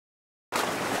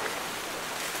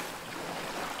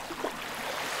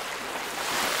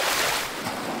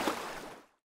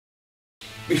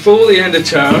Before the end of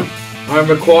term, I'm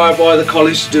required by the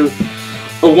college to do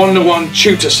a one-to-one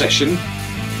tutor session,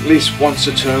 at least once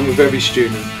a term with every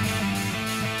student.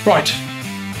 Right,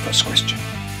 first question.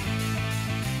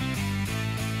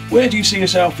 Where do you see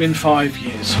yourself in 5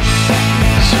 years?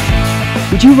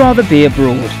 Would you rather be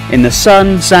abroad in the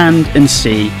sun, sand and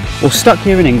sea, or stuck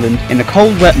here in England in the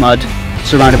cold, wet mud,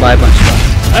 surrounded by a bunch of us?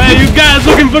 Hey, you guys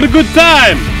looking for a good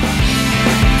time?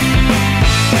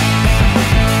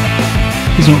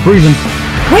 He's not breathing.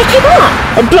 Wake him up!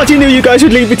 I bloody knew you guys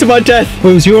would lead me to my death.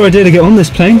 Well, it was your idea to get on this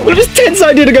plane. Well, it was Ted's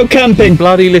idea to go camping.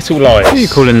 Bloody little lies. Who are you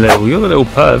calling little? You're the little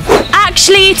perv.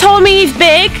 Actually, he told me he's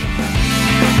big.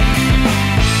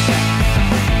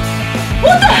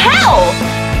 What the hell?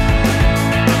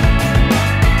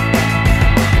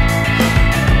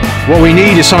 What we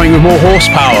need is something with more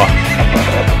horsepower.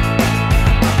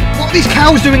 What are these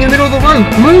cows doing in the middle of the road?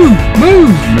 Move! Move!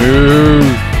 Move.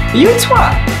 Are you a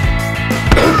twat?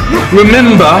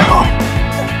 Remember,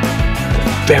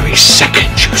 the very second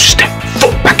you step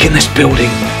foot back in this building,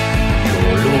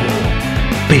 you'll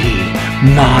all be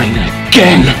mine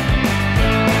again.